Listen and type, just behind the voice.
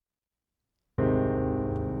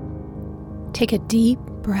Take a deep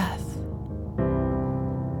breath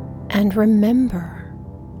and remember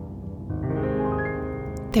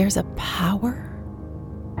there's a power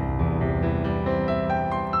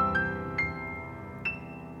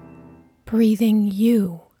breathing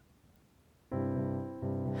you.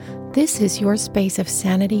 This is your space of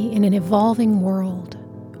sanity in an evolving world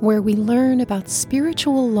where we learn about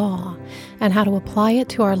spiritual law and how to apply it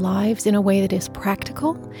to our lives in a way that is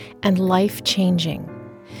practical and life-changing.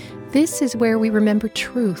 This is where we remember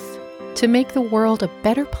truth to make the world a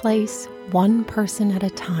better place, one person at a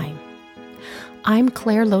time. I'm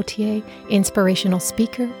Claire Lautier, inspirational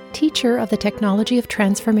speaker, teacher of the technology of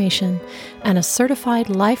transformation, and a certified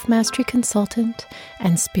life mastery consultant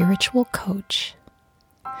and spiritual coach.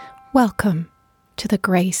 Welcome to the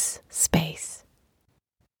Grace Space.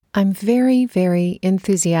 I'm very, very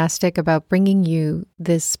enthusiastic about bringing you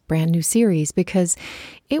this brand new series because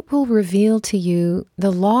it will reveal to you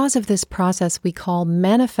the laws of this process we call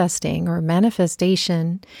manifesting or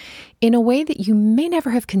manifestation in a way that you may never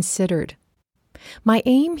have considered. My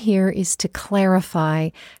aim here is to clarify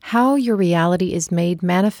how your reality is made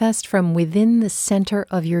manifest from within the center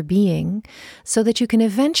of your being so that you can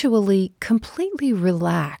eventually completely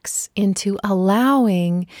relax into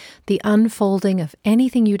allowing the unfolding of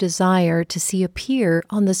anything you desire to see appear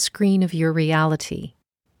on the screen of your reality.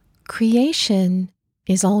 Creation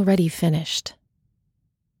is already finished.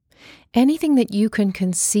 Anything that you can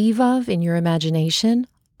conceive of in your imagination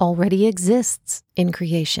already exists in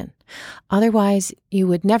creation. Otherwise, you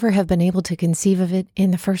would never have been able to conceive of it in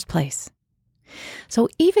the first place. So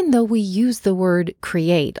even though we use the word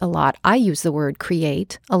create a lot, I use the word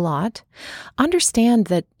create a lot, understand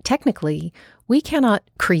that technically we cannot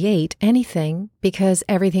create anything because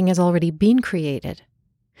everything has already been created.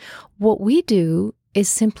 What we do is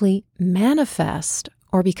simply manifest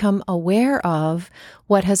or become aware of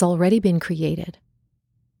what has already been created.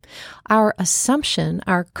 Our assumption,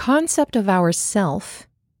 our concept of ourself,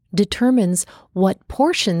 determines what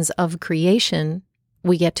portions of creation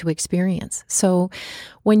we get to experience. So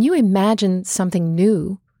when you imagine something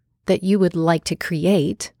new that you would like to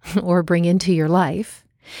create or bring into your life,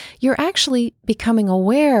 you're actually becoming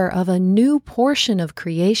aware of a new portion of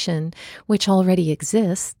creation which already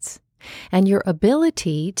exists. And your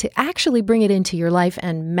ability to actually bring it into your life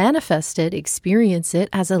and manifest it, experience it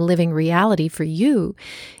as a living reality for you,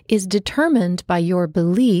 is determined by your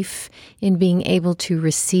belief in being able to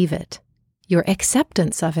receive it, your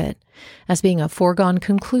acceptance of it as being a foregone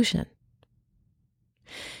conclusion.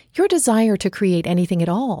 Your desire to create anything at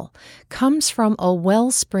all comes from a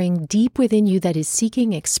wellspring deep within you that is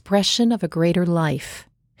seeking expression of a greater life.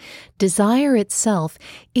 Desire itself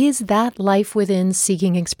is that life within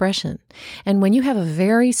seeking expression. And when you have a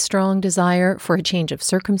very strong desire for a change of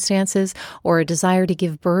circumstances or a desire to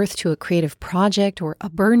give birth to a creative project or a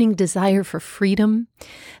burning desire for freedom,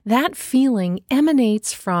 that feeling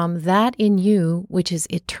emanates from that in you which is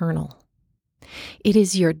eternal. It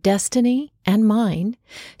is your destiny and mine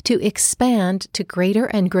to expand to greater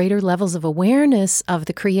and greater levels of awareness of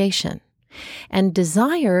the creation. And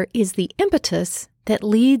desire is the impetus that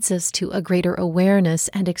leads us to a greater awareness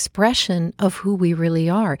and expression of who we really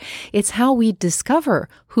are. It's how we discover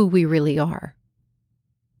who we really are.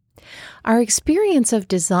 Our experience of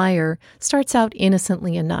desire starts out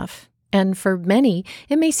innocently enough. And for many,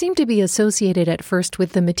 it may seem to be associated at first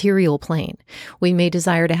with the material plane. We may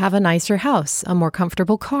desire to have a nicer house, a more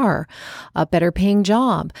comfortable car, a better paying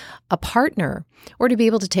job, a partner, or to be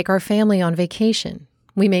able to take our family on vacation.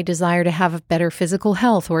 We may desire to have better physical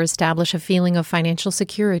health or establish a feeling of financial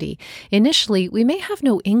security. Initially, we may have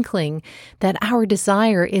no inkling that our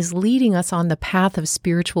desire is leading us on the path of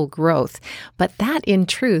spiritual growth, but that in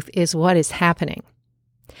truth is what is happening.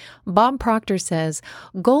 Bob Proctor says,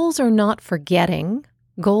 goals are not for getting,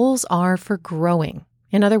 goals are for growing.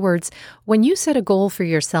 In other words, when you set a goal for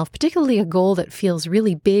yourself, particularly a goal that feels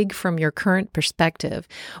really big from your current perspective,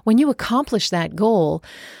 when you accomplish that goal,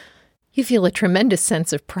 you feel a tremendous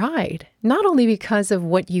sense of pride, not only because of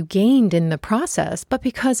what you gained in the process, but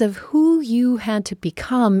because of who you had to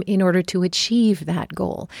become in order to achieve that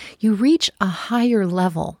goal. You reach a higher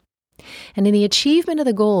level. And in the achievement of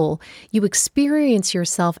the goal, you experience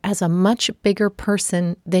yourself as a much bigger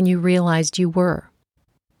person than you realized you were.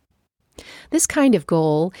 This kind of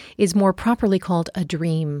goal is more properly called a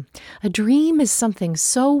dream. A dream is something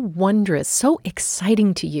so wondrous, so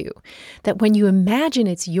exciting to you, that when you imagine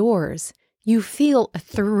it's yours, you feel a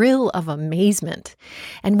thrill of amazement.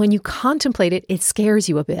 And when you contemplate it, it scares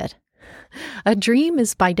you a bit. A dream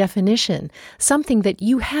is by definition something that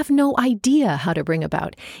you have no idea how to bring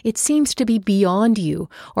about. It seems to be beyond you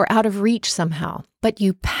or out of reach somehow, but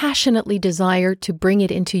you passionately desire to bring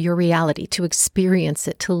it into your reality, to experience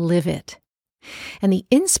it, to live it. And the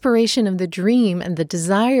inspiration of the dream and the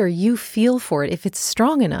desire you feel for it, if it's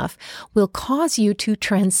strong enough, will cause you to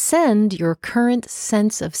transcend your current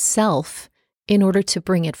sense of self in order to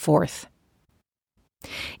bring it forth.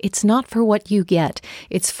 It's not for what you get.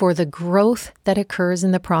 It's for the growth that occurs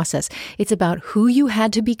in the process. It's about who you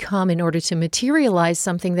had to become in order to materialize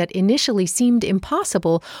something that initially seemed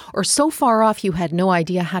impossible or so far off you had no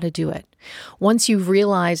idea how to do it. Once you've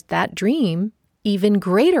realized that dream, even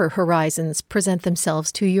greater horizons present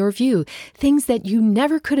themselves to your view, things that you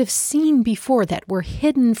never could have seen before that were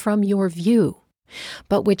hidden from your view,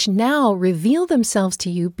 but which now reveal themselves to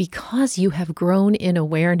you because you have grown in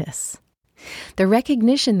awareness. The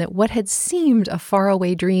recognition that what had seemed a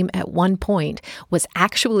faraway dream at one point was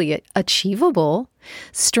actually achievable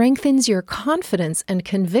strengthens your confidence and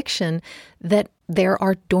conviction that there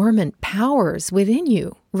are dormant powers within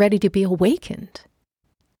you ready to be awakened.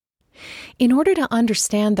 In order to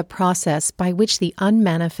understand the process by which the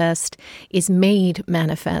unmanifest is made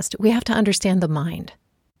manifest, we have to understand the mind.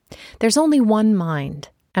 There's only one mind,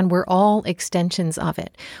 and we're all extensions of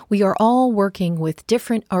it. We are all working with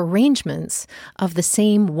different arrangements of the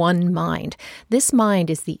same one mind. This mind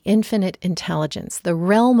is the infinite intelligence, the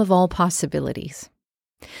realm of all possibilities.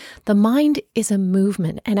 The mind is a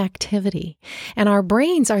movement, an activity, and our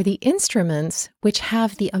brains are the instruments which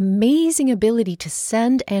have the amazing ability to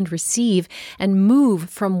send and receive and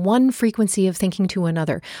move from one frequency of thinking to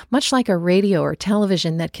another, much like a radio or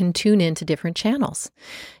television that can tune into different channels.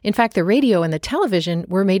 In fact, the radio and the television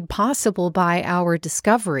were made possible by our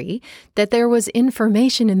discovery that there was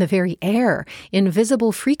information in the very air,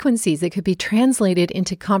 invisible frequencies that could be translated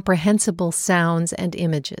into comprehensible sounds and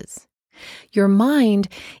images. Your mind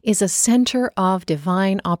is a center of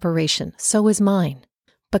divine operation. So is mine.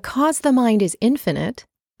 Because the mind is infinite,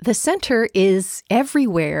 the center is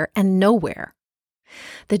everywhere and nowhere.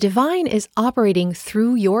 The divine is operating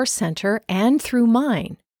through your center and through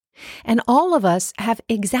mine. And all of us have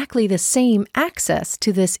exactly the same access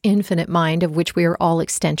to this infinite mind of which we are all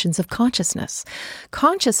extensions of consciousness.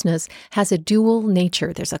 Consciousness has a dual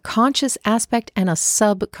nature. There's a conscious aspect and a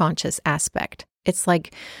subconscious aspect. It's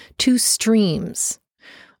like two streams.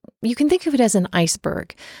 You can think of it as an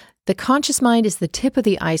iceberg. The conscious mind is the tip of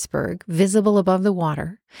the iceberg, visible above the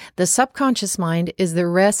water. The subconscious mind is the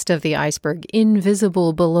rest of the iceberg,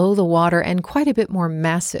 invisible below the water and quite a bit more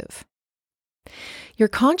massive. Your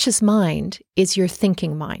conscious mind is your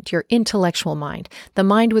thinking mind, your intellectual mind, the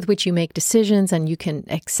mind with which you make decisions and you can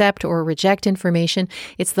accept or reject information.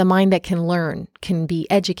 It's the mind that can learn, can be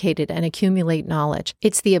educated and accumulate knowledge.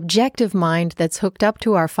 It's the objective mind that's hooked up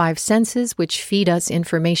to our five senses, which feed us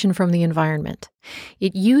information from the environment.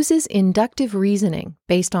 It uses inductive reasoning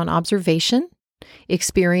based on observation,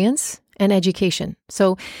 experience, and education.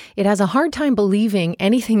 So it has a hard time believing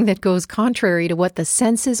anything that goes contrary to what the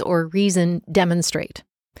senses or reason demonstrate.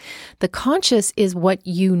 The conscious is what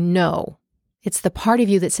you know. It's the part of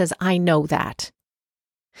you that says, I know that.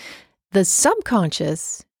 The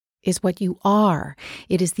subconscious is what you are.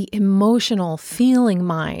 It is the emotional, feeling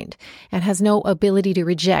mind and has no ability to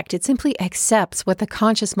reject. It simply accepts what the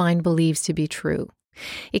conscious mind believes to be true.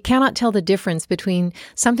 It cannot tell the difference between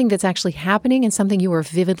something that's actually happening and something you are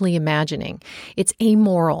vividly imagining. It's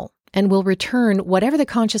amoral and will return whatever the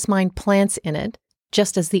conscious mind plants in it,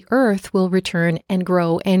 just as the earth will return and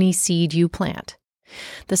grow any seed you plant.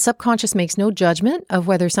 The subconscious makes no judgment of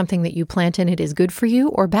whether something that you plant in it is good for you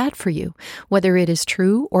or bad for you, whether it is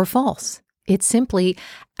true or false. It simply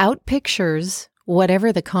outpictures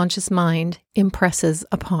whatever the conscious mind impresses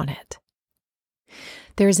upon it.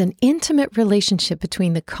 There is an intimate relationship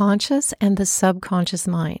between the conscious and the subconscious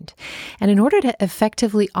mind. And in order to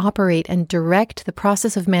effectively operate and direct the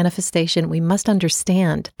process of manifestation, we must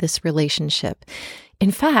understand this relationship.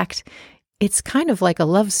 In fact, it's kind of like a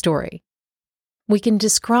love story. We can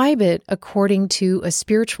describe it according to a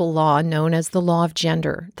spiritual law known as the law of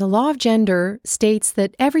gender. The law of gender states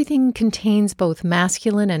that everything contains both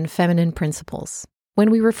masculine and feminine principles. When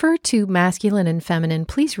we refer to masculine and feminine,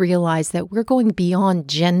 please realize that we're going beyond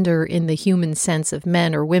gender in the human sense of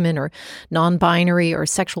men or women or non-binary or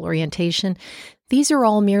sexual orientation. These are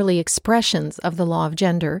all merely expressions of the law of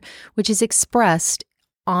gender, which is expressed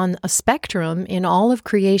on a spectrum in all of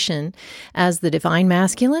creation as the divine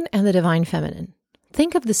masculine and the divine feminine.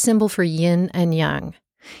 Think of the symbol for yin and yang.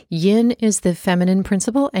 Yin is the feminine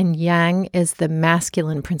principle and yang is the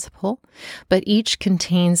masculine principle, but each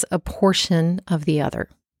contains a portion of the other.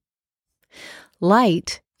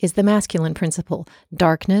 Light is the masculine principle.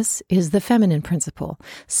 Darkness is the feminine principle.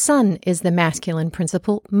 Sun is the masculine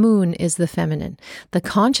principle. Moon is the feminine. The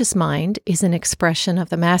conscious mind is an expression of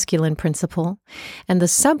the masculine principle, and the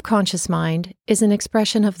subconscious mind is an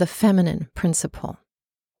expression of the feminine principle.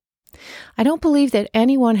 I don't believe that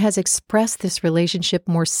anyone has expressed this relationship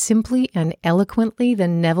more simply and eloquently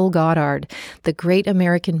than Neville Goddard, the great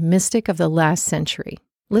American mystic of the last century.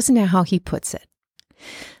 Listen to how he puts it.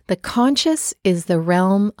 The conscious is the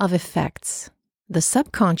realm of effects. The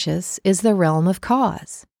subconscious is the realm of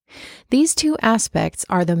cause. These two aspects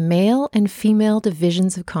are the male and female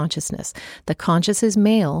divisions of consciousness. The conscious is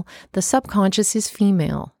male, the subconscious is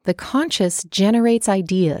female. The conscious generates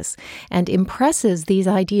ideas and impresses these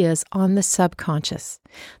ideas on the subconscious.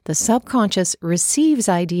 The subconscious receives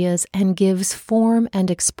ideas and gives form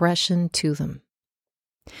and expression to them.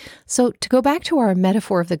 So, to go back to our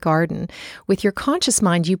metaphor of the garden, with your conscious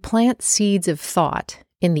mind, you plant seeds of thought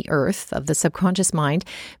in the earth of the subconscious mind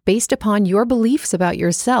based upon your beliefs about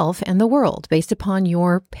yourself and the world, based upon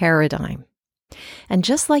your paradigm. And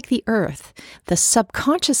just like the earth, the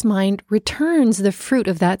subconscious mind returns the fruit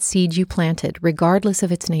of that seed you planted, regardless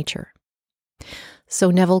of its nature.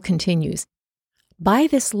 So Neville continues, by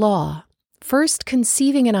this law, first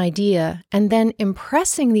conceiving an idea and then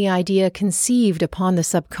impressing the idea conceived upon the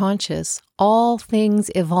subconscious, all things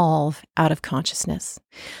evolve out of consciousness.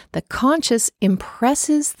 The conscious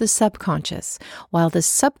impresses the subconscious, while the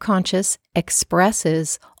subconscious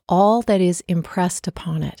expresses all that is impressed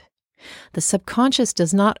upon it. The subconscious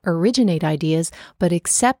does not originate ideas, but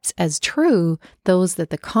accepts as true those that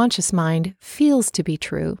the conscious mind feels to be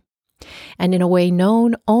true, and in a way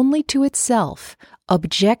known only to itself,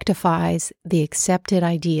 objectifies the accepted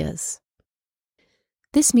ideas.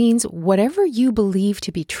 This means whatever you believe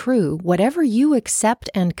to be true, whatever you accept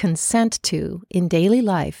and consent to in daily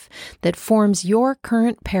life that forms your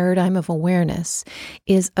current paradigm of awareness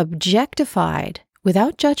is objectified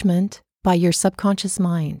without judgment by your subconscious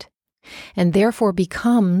mind, and therefore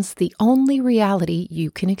becomes the only reality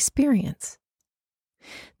you can experience.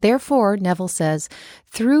 Therefore, Neville says,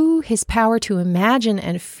 through his power to imagine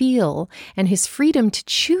and feel and his freedom to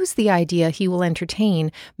choose the idea he will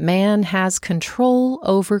entertain, man has control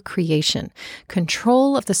over creation.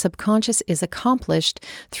 Control of the subconscious is accomplished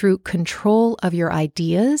through control of your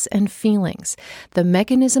ideas and feelings. The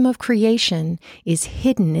mechanism of creation is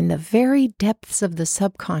hidden in the very depths of the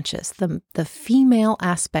subconscious, the female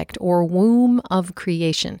aspect or womb of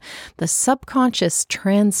creation. The subconscious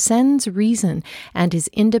transcends reason and is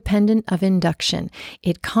independent of induction.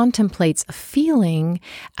 It contemplates a feeling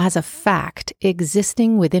as a fact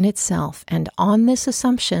existing within itself, and on this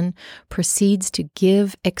assumption proceeds to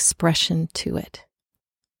give expression to it.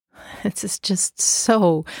 This is just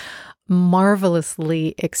so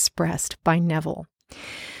marvelously expressed by Neville.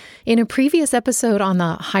 In a previous episode on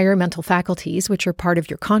the higher mental faculties, which are part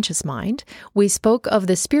of your conscious mind, we spoke of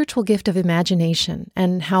the spiritual gift of imagination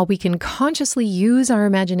and how we can consciously use our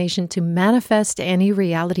imagination to manifest any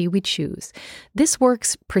reality we choose. This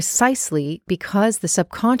works precisely because the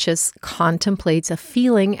subconscious contemplates a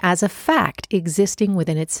feeling as a fact existing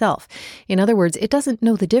within itself. In other words, it doesn't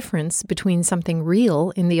know the difference between something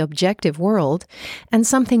real in the objective world and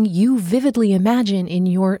something you vividly imagine in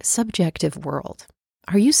your subjective world.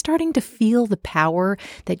 Are you starting to feel the power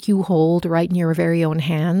that you hold right in your very own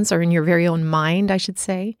hands, or in your very own mind, I should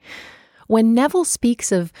say? When Neville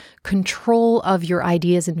speaks of control of your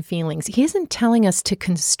ideas and feelings, he isn't telling us to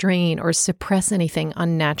constrain or suppress anything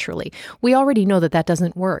unnaturally. We already know that that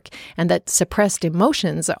doesn't work, and that suppressed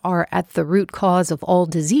emotions are at the root cause of all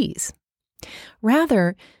disease.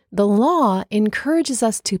 Rather, the law encourages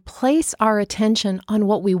us to place our attention on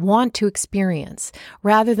what we want to experience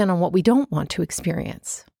rather than on what we don't want to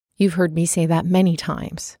experience. You've heard me say that many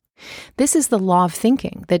times. This is the law of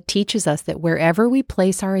thinking that teaches us that wherever we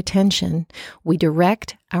place our attention, we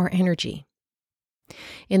direct our energy.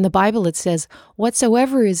 In the Bible, it says,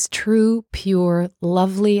 "Whatsoever is true, pure,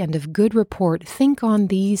 lovely, and of good report, think on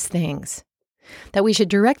these things." That we should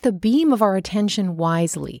direct the beam of our attention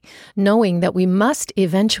wisely, knowing that we must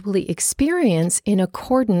eventually experience in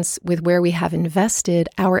accordance with where we have invested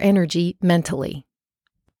our energy mentally.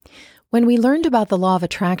 When we learned about the law of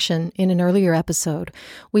attraction in an earlier episode,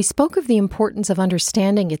 we spoke of the importance of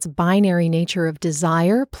understanding its binary nature of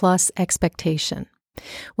desire plus expectation.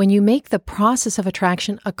 When you make the process of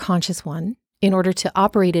attraction a conscious one, in order to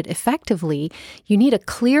operate it effectively, you need a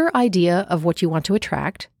clear idea of what you want to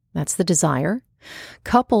attract. That's the desire,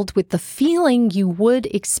 coupled with the feeling you would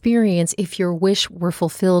experience if your wish were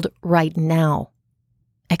fulfilled right now.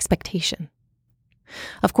 Expectation.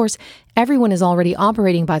 Of course, everyone is already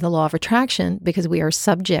operating by the law of attraction because we are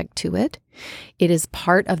subject to it. It is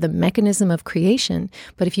part of the mechanism of creation,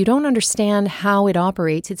 but if you don't understand how it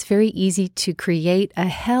operates, it's very easy to create a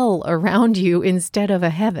hell around you instead of a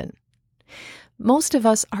heaven. Most of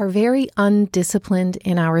us are very undisciplined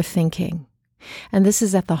in our thinking, and this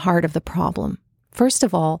is at the heart of the problem. First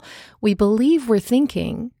of all, we believe we're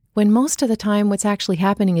thinking when most of the time what's actually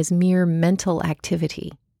happening is mere mental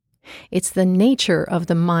activity. It's the nature of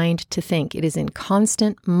the mind to think. It is in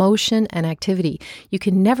constant motion and activity. You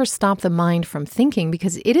can never stop the mind from thinking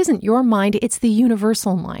because it isn't your mind, it's the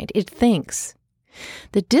universal mind. It thinks.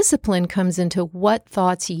 The discipline comes into what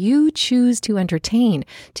thoughts you choose to entertain,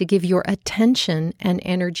 to give your attention and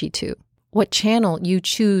energy to, what channel you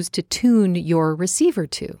choose to tune your receiver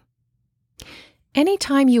to.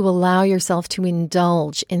 Anytime you allow yourself to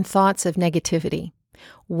indulge in thoughts of negativity,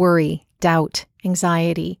 worry, doubt,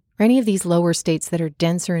 anxiety, or any of these lower states that are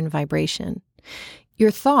denser in vibration,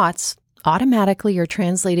 your thoughts automatically are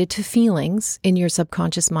translated to feelings in your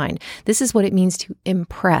subconscious mind. This is what it means to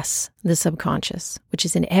impress the subconscious, which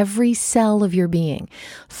is in every cell of your being.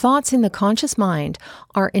 Thoughts in the conscious mind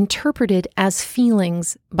are interpreted as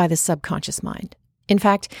feelings by the subconscious mind. In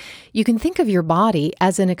fact, you can think of your body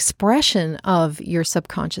as an expression of your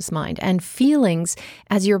subconscious mind and feelings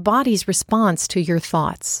as your body's response to your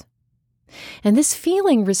thoughts. And this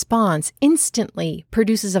feeling response instantly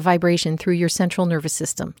produces a vibration through your central nervous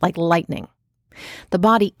system, like lightning. The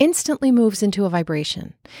body instantly moves into a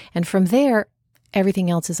vibration, and from there, everything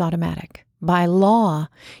else is automatic. By law,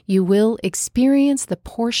 you will experience the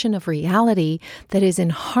portion of reality that is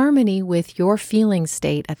in harmony with your feeling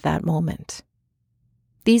state at that moment.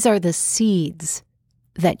 These are the seeds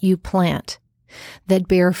that you plant that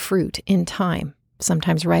bear fruit in time,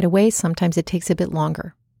 sometimes right away, sometimes it takes a bit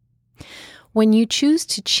longer. When you choose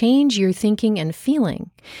to change your thinking and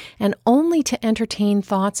feeling, and only to entertain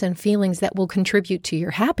thoughts and feelings that will contribute to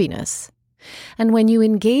your happiness, and when you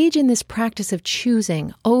engage in this practice of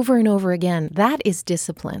choosing over and over again, that is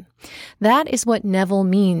discipline. That is what Neville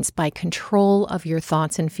means by control of your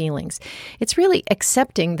thoughts and feelings. It's really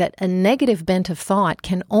accepting that a negative bent of thought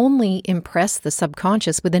can only impress the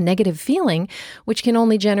subconscious with a negative feeling, which can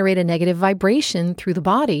only generate a negative vibration through the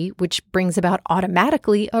body, which brings about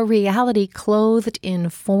automatically a reality clothed in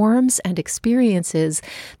forms and experiences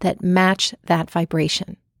that match that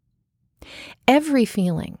vibration. Every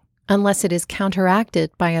feeling, unless it is counteracted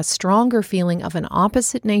by a stronger feeling of an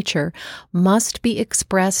opposite nature, must be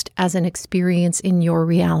expressed as an experience in your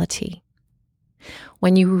reality.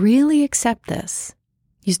 When you really accept this,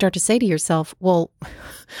 you start to say to yourself, well,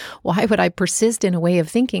 why would I persist in a way of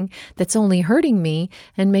thinking that's only hurting me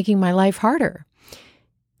and making my life harder?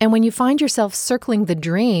 And when you find yourself circling the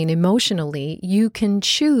drain emotionally, you can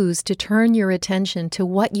choose to turn your attention to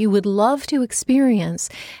what you would love to experience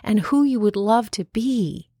and who you would love to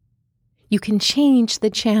be. You can change the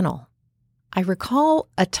channel. I recall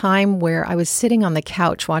a time where I was sitting on the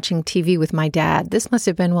couch watching TV with my dad. This must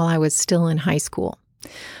have been while I was still in high school.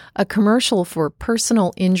 A commercial for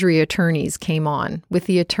personal injury attorneys came on, with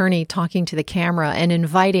the attorney talking to the camera and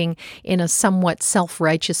inviting, in a somewhat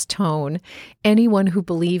self-righteous tone, anyone who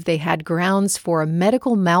believed they had grounds for a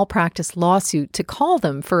medical malpractice lawsuit to call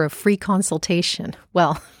them for a free consultation.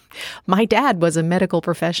 Well, my dad was a medical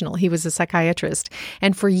professional. He was a psychiatrist.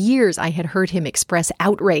 And for years, I had heard him express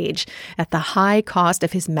outrage at the high cost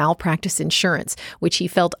of his malpractice insurance, which he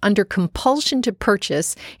felt under compulsion to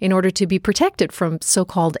purchase in order to be protected from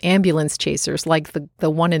so-called ambulance chasers like the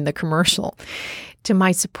one in the commercial. To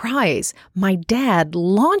my surprise, my dad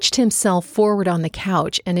launched himself forward on the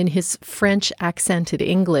couch and in his French-accented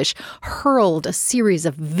English hurled a series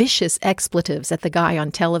of vicious expletives at the guy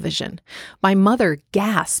on television. My mother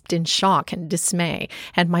gasped in shock and dismay,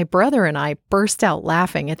 and my brother and I burst out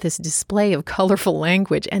laughing at this display of colorful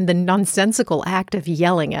language and the nonsensical act of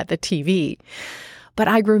yelling at the TV. But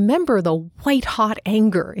I remember the white-hot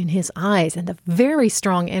anger in his eyes and the very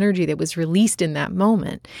strong energy that was released in that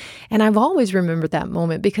moment. And I've always remembered that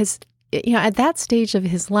moment because, at that stage of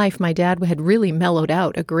his life, my dad had really mellowed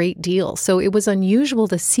out a great deal. So it was unusual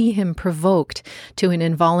to see him provoked to an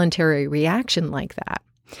involuntary reaction like that.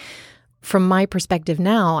 From my perspective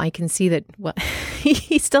now, I can see that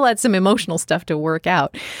he still had some emotional stuff to work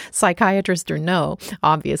out, psychiatrist or no,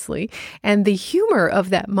 obviously. And the humor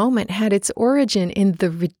of that moment had its origin in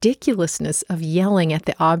the ridiculousness of yelling at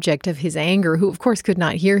the object of his anger, who of course could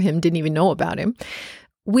not hear him, didn't even know about him.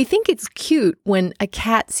 We think it's cute when a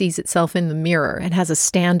cat sees itself in the mirror and has a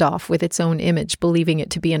standoff with its own image, believing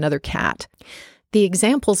it to be another cat. The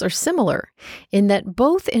examples are similar in that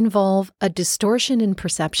both involve a distortion in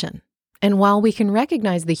perception. And while we can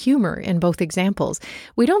recognize the humor in both examples,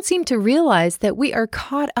 we don't seem to realize that we are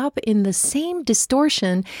caught up in the same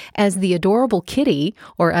distortion as the adorable kitty,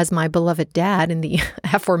 or as my beloved dad in the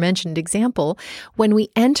aforementioned example, when we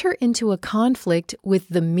enter into a conflict with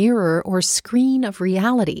the mirror or screen of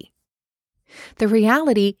reality. The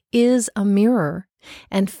reality is a mirror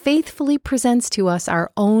and faithfully presents to us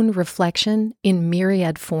our own reflection in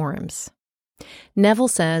myriad forms. Neville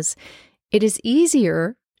says, "It is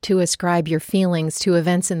easier to ascribe your feelings to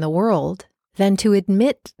events in the world than to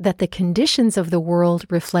admit that the conditions of the world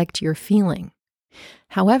reflect your feeling.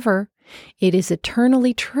 However, it is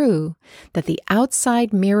eternally true that the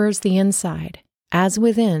outside mirrors the inside, as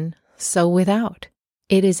within, so without.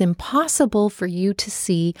 It is impossible for you to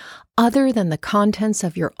see other than the contents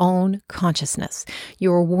of your own consciousness.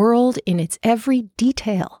 Your world in its every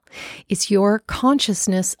detail is your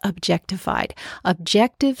consciousness objectified.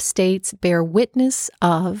 Objective states bear witness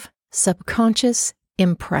of subconscious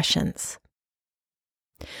impressions."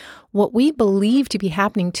 What we believe to be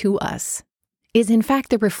happening to us is in fact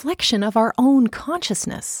the reflection of our own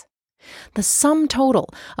consciousness. The sum total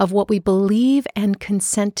of what we believe and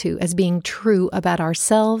consent to as being true about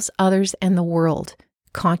ourselves, others, and the world,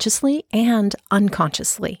 consciously and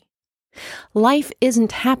unconsciously. Life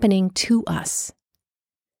isn't happening to us.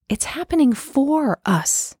 It's happening for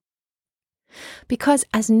us. Because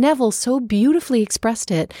as Neville so beautifully expressed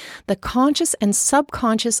it, the conscious and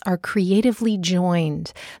subconscious are creatively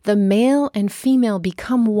joined. The male and female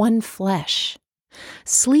become one flesh.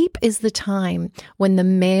 Sleep is the time when the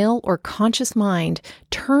male or conscious mind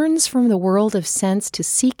turns from the world of sense to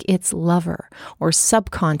seek its lover or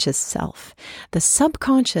subconscious self. The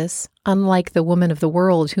subconscious, unlike the woman of the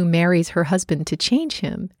world who marries her husband to change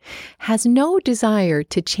him, has no desire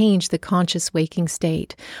to change the conscious waking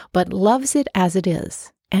state, but loves it as it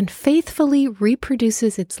is and faithfully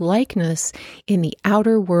reproduces its likeness in the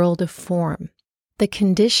outer world of form. The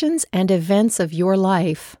conditions and events of your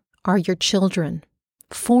life are your children,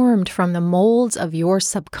 formed from the molds of your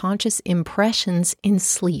subconscious impressions in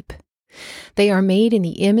sleep. They are made in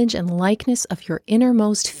the image and likeness of your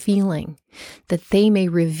innermost feeling, that they may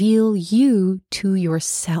reveal you to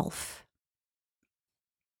yourself.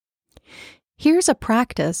 Here's a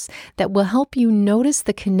practice that will help you notice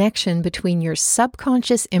the connection between your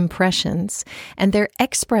subconscious impressions and their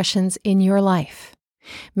expressions in your life.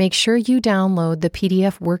 Make sure you download the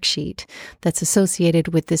PDF worksheet that's associated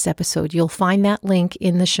with this episode. You'll find that link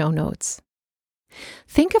in the show notes.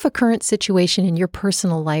 Think of a current situation in your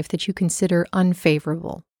personal life that you consider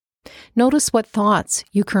unfavorable. Notice what thoughts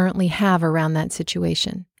you currently have around that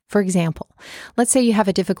situation. For example, let's say you have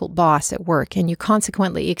a difficult boss at work and you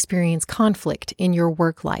consequently experience conflict in your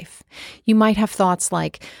work life. You might have thoughts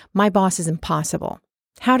like, "My boss is impossible.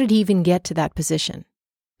 How did he even get to that position?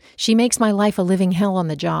 She makes my life a living hell on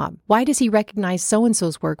the job. Why does he recognize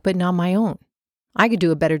so-and-so's work but not my own? I could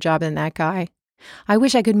do a better job than that guy. I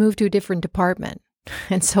wish I could move to a different department,"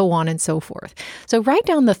 and so on and so forth. So write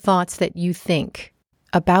down the thoughts that you think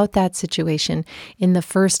about that situation in the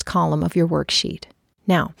first column of your worksheet.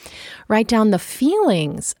 Now, write down the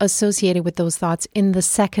feelings associated with those thoughts in the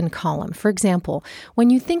second column. For example, when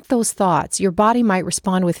you think those thoughts, your body might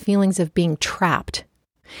respond with feelings of being trapped,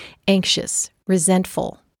 anxious,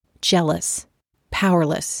 resentful, jealous,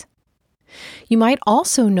 powerless. You might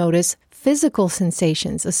also notice physical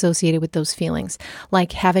sensations associated with those feelings,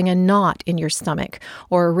 like having a knot in your stomach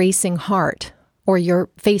or a racing heart, or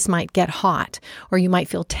your face might get hot, or you might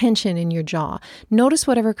feel tension in your jaw. Notice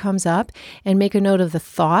whatever comes up and make a note of the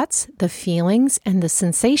thoughts, the feelings, and the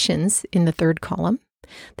sensations in the third column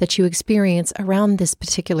that you experience around this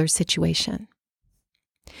particular situation.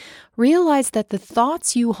 Realize that the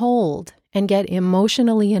thoughts you hold and get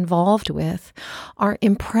emotionally involved with are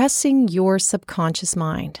impressing your subconscious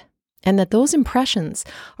mind, and that those impressions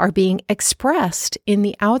are being expressed in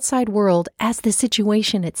the outside world as the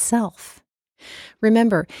situation itself.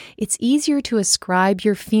 Remember, it's easier to ascribe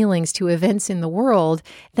your feelings to events in the world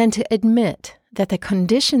than to admit that the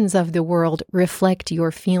conditions of the world reflect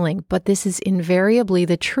your feeling, but this is invariably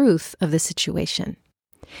the truth of the situation.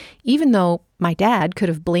 Even though my dad could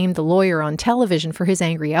have blamed the lawyer on television for his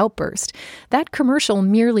angry outburst, that commercial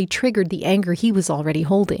merely triggered the anger he was already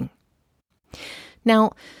holding.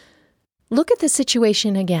 Now, look at the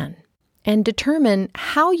situation again and determine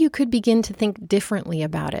how you could begin to think differently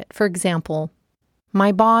about it. For example,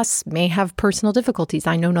 my boss may have personal difficulties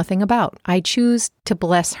I know nothing about. I choose to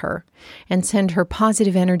bless her and send her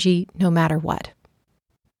positive energy no matter what.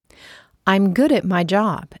 I'm good at my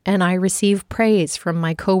job, and I receive praise from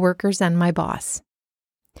my coworkers and my boss.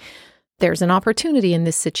 There's an opportunity in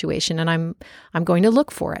this situation, and I'm going to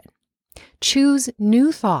look for it. Choose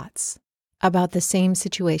new thoughts about the same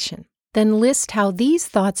situation. Then list how these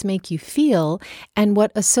thoughts make you feel and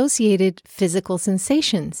what associated physical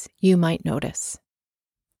sensations you might notice.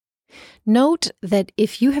 Note that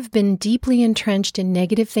if you have been deeply entrenched in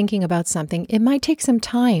negative thinking about something, it might take some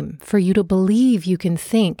time for you to believe you can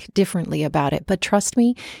think differently about it, but trust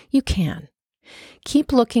me, you can.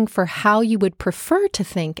 Keep looking for how you would prefer to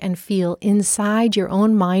think and feel inside your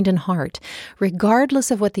own mind and heart,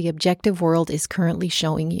 regardless of what the objective world is currently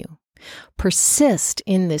showing you. Persist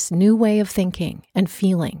in this new way of thinking and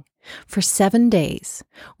feeling for 7 days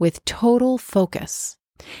with total focus,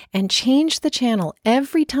 and change the channel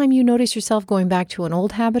every time you notice yourself going back to an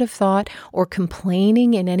old habit of thought or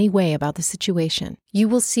complaining in any way about the situation. You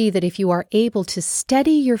will see that if you are able to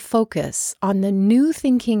steady your focus on the new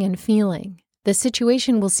thinking and feeling, the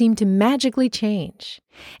situation will seem to magically change.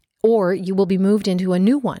 Or you will be moved into a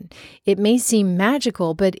new one. It may seem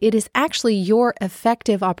magical, but it is actually your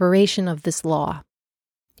effective operation of this law.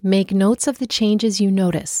 Make notes of the changes you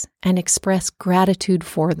notice and express gratitude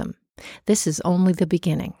for them. This is only the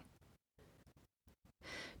beginning.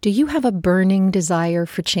 Do you have a burning desire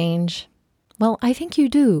for change? Well, I think you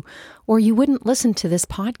do, or you wouldn't listen to this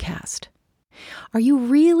podcast. Are you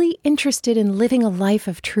really interested in living a life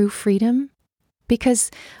of true freedom?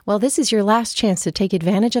 Because, well, this is your last chance to take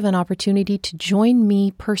advantage of an opportunity to join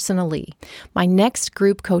me personally. My next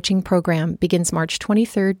group coaching program begins March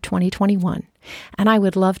 23rd, 2021, and I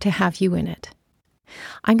would love to have you in it.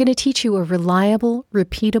 I'm going to teach you a reliable,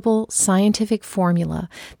 repeatable, scientific formula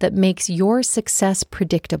that makes your success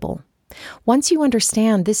predictable. Once you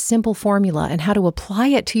understand this simple formula and how to apply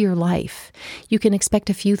it to your life, you can expect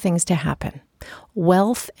a few things to happen.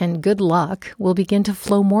 Wealth and good luck will begin to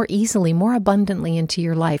flow more easily, more abundantly into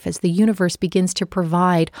your life as the universe begins to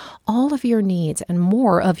provide all of your needs and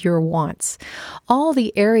more of your wants. All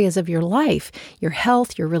the areas of your life, your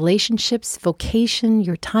health, your relationships, vocation,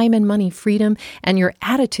 your time and money freedom, and your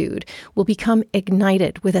attitude will become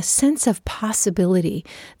ignited with a sense of possibility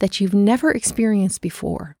that you've never experienced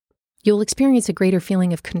before. You'll experience a greater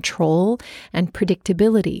feeling of control and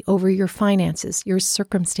predictability over your finances, your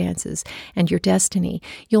circumstances, and your destiny.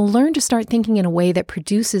 You'll learn to start thinking in a way that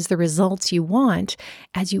produces the results you want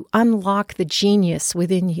as you unlock the genius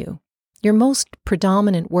within you. Your most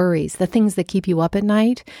predominant worries, the things that keep you up at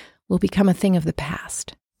night, will become a thing of the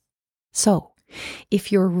past. So,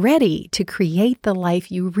 if you're ready to create the life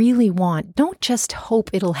you really want, don't just hope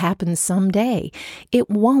it'll happen someday. It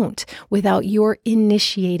won't without your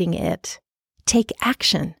initiating it. Take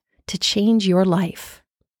action to change your life.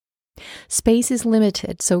 Space is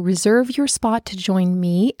limited, so reserve your spot to join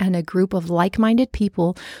me and a group of like-minded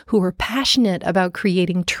people who are passionate about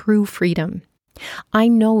creating true freedom. I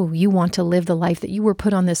know you want to live the life that you were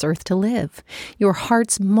put on this earth to live. Your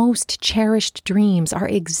heart's most cherished dreams are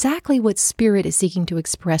exactly what Spirit is seeking to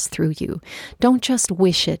express through you. Don't just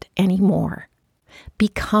wish it anymore.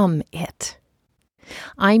 Become it.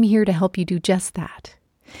 I'm here to help you do just that.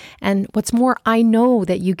 And what's more, I know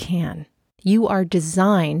that you can. You are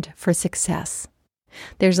designed for success.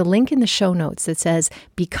 There's a link in the show notes that says,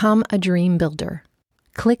 Become a Dream Builder.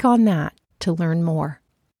 Click on that to learn more.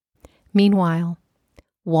 Meanwhile,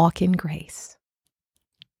 walk in grace.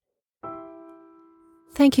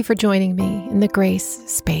 Thank you for joining me in the grace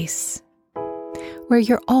space, where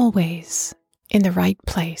you're always in the right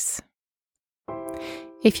place.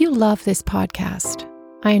 If you love this podcast,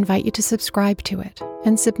 I invite you to subscribe to it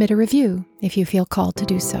and submit a review if you feel called to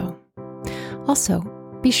do so. Also,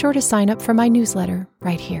 be sure to sign up for my newsletter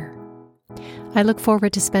right here. I look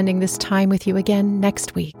forward to spending this time with you again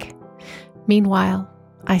next week. Meanwhile,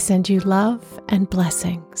 I send you love and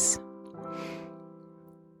blessings.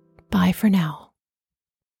 Bye for now.